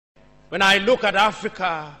When I look at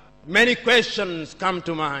Africa, many questions come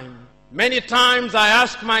to mind. Many times I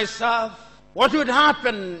ask myself, what would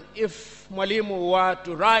happen if Mwalimu were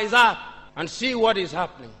to rise up and see what is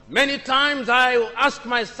happening? Many times I ask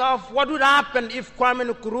myself, what would happen if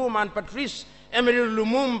Kwame Nkrumah and Patrice Emery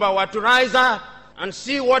Lumumba were to rise up and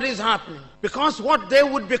see what is happening? Because what they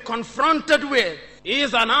would be confronted with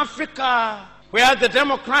is an Africa where the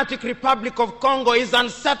Democratic Republic of Congo is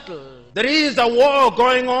unsettled. There is a war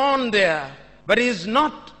going on there, but it is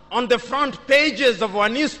not on the front pages of our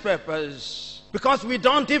newspapers, because we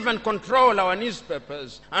don't even control our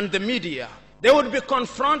newspapers and the media. They would be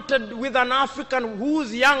confronted with an African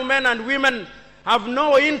whose young men and women have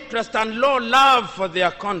no interest and low love for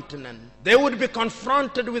their continent. They would be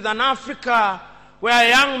confronted with an Africa where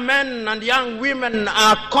young men and young women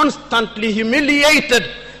are constantly humiliated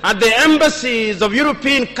at the embassies of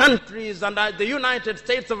European countries and at the United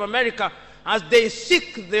States of America as they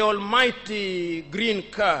seek the almighty green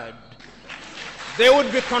card. They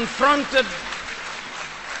would be confronted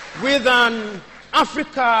with an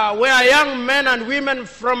Africa where young men and women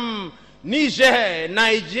from Niger,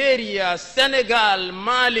 Nigeria, Senegal,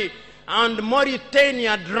 Mali, and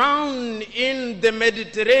Mauritania drown in the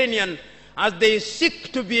Mediterranean as they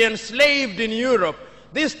seek to be enslaved in Europe.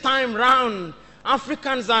 This time round,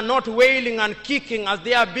 Africans are not wailing and kicking as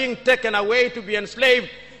they are being taken away to be enslaved.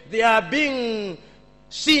 They are being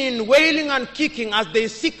seen wailing and kicking as they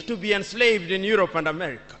seek to be enslaved in Europe and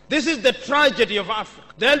America. This is the tragedy of Africa.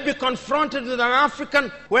 They'll be confronted with an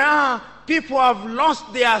African where people have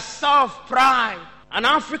lost their self-pride. An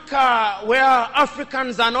Africa where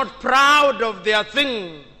Africans are not proud of their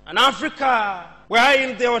thing. An Africa where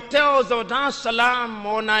in the hotels of Dar es Salaam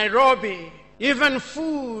or Nairobi, even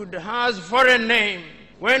food has foreign name.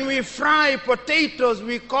 When we fry potatoes,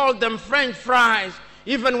 we call them French fries,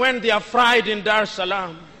 even when they are fried in Dar es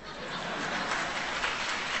Salaam.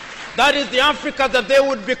 That is the Africa that they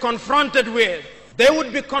would be confronted with. They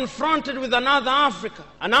would be confronted with another Africa,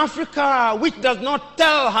 an Africa which does not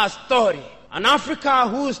tell her story, an Africa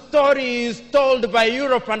whose story is told by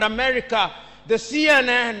Europe and America, the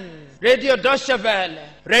CNN, Radio Deutsche Welle,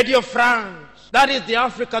 Radio France. That is the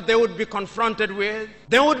Africa they would be confronted with.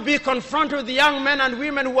 They would be confronted with the young men and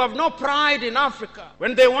women who have no pride in Africa.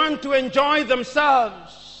 When they want to enjoy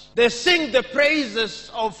themselves, they sing the praises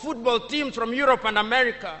of football teams from Europe and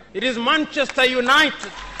America. It is Manchester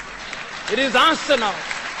United. It is Arsenal.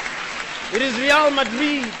 It is Real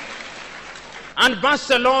Madrid and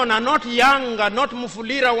Barcelona, not Yanga, not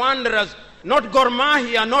Mufulira Wanderers, not Gor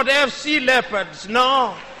Mahia, not FC Leopards.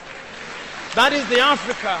 No. That is the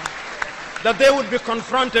Africa that they would be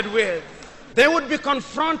confronted with. They would be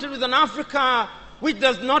confronted with an Africa which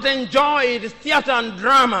does not enjoy its theater and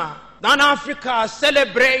drama. That Africa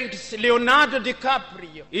celebrates Leonardo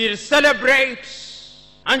DiCaprio. It celebrates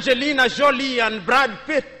Angelina Jolie and Brad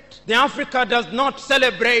Pitt. The Africa does not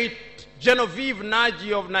celebrate Genevieve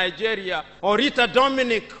Naji of Nigeria or Rita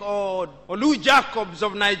Dominic or Lou Jacobs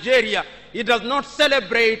of Nigeria. It does not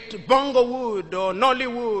celebrate Bongowood or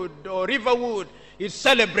Nollywood or Riverwood. It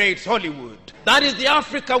celebrates Hollywood. That is the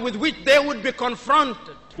Africa with which they would be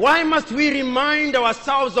confronted. Why must we remind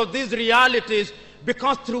ourselves of these realities?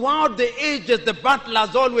 Because throughout the ages, the battle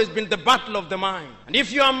has always been the battle of the mind. And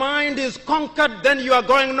if your mind is conquered, then you are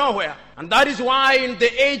going nowhere. And that is why in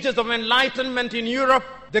the ages of enlightenment in Europe,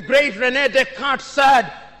 the great René Descartes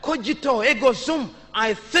said, cogito ergo sum,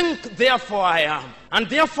 I think, therefore I am. And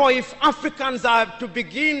therefore, if Africans are to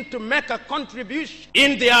begin to make a contribution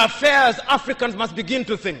in their affairs, Africans must begin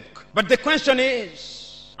to think. But the question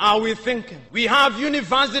is, are we thinking? We have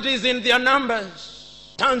universities in their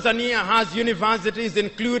numbers. Tanzania has universities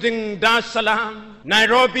including Dar es Salaam.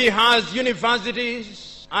 Nairobi has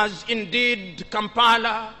universities, as indeed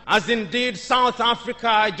Kampala, as indeed South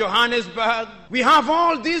Africa, Johannesburg. We have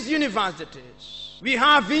all these universities. We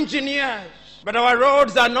have engineers. But our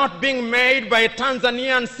roads are not being made by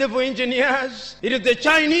Tanzanian civil engineers. It is the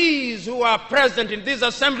Chinese who are present in this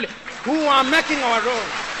assembly who are making our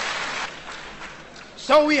roads.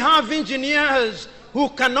 So we have engineers who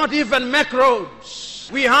cannot even make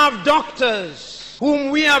roads. We have doctors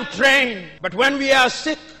whom we have trained. But when we are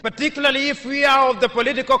sick, particularly if we are of the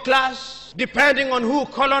political class, depending on who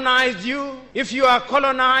colonized you, if you are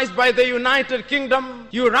colonized by the United Kingdom,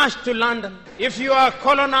 you rush to London. If you are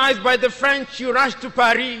colonized by the French, you rush to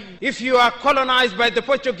Paris. If you are colonized by the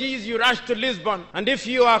Portuguese, you rush to Lisbon. And if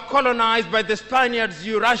you are colonized by the Spaniards,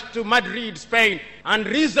 you rush to Madrid, Spain. And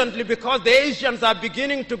recently, because the Asians are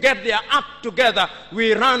beginning to get their act together,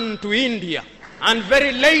 we run to India. And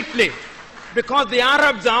very lately, Because the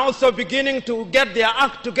Arabs are also beginning to get their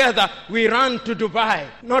act together, we run to Dubai.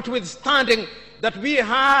 Notwithstanding that we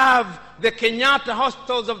have the Kenyatta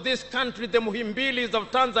hostels of this country, the Muhimbilis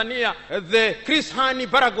of Tanzania, the Chris Hani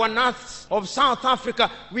Baragwanaths of South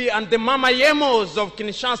Africa, and the Mama Yemos of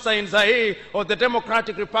Kinshasa in Zaire or the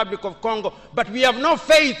Democratic Republic of Congo, but we have no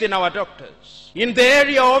faith in our doctors. In the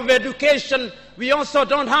area of education, we also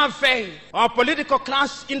don't have faith. Our political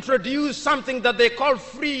class introduced something that they call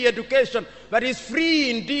free education, but it's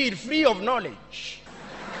free indeed, free of knowledge.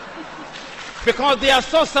 Because they are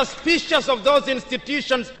so suspicious of those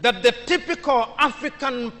institutions that the typical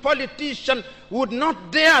African politician would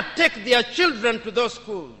not dare take their children to those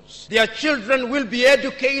schools. Their children will be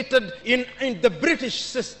educated in the British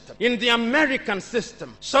system, in the American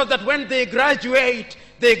system, so that when they graduate,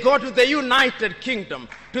 they go to the United Kingdom,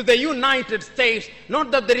 to the United States.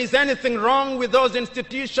 Not that there is anything wrong with those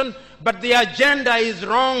institutions, but the agenda is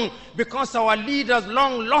wrong because our leaders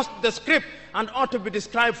long lost the script and ought to be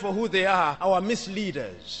described for who they are, our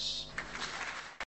misleaders.